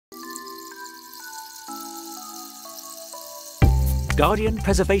Guardian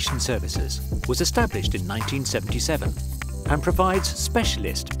Preservation Services was established in 1977 and provides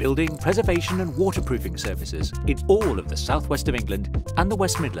specialist building, preservation and waterproofing services in all of the southwest of England and the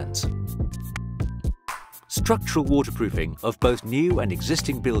West Midlands. Structural waterproofing of both new and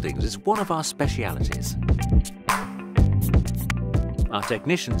existing buildings is one of our specialities. Our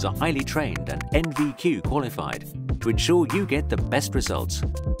technicians are highly trained and NVQ qualified to ensure you get the best results,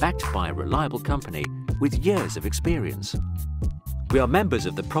 backed by a reliable company with years of experience. We are members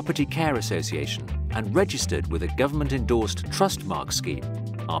of the Property Care Association and registered with a government-endorsed Trust Mark scheme.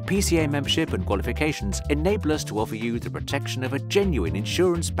 Our PCA membership and qualifications enable us to offer you the protection of a genuine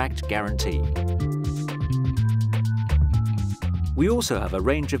insurance-backed guarantee. We also have a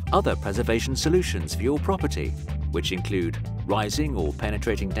range of other preservation solutions for your property, which include rising or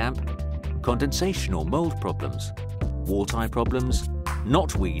penetrating damp, condensation or mould problems, wall-tie problems,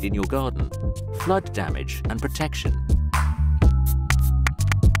 knotweed in your garden, flood damage and protection.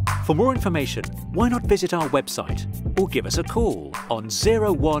 For more information, why not visit our website or give us a call on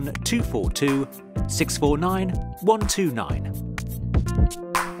 01242 649 129.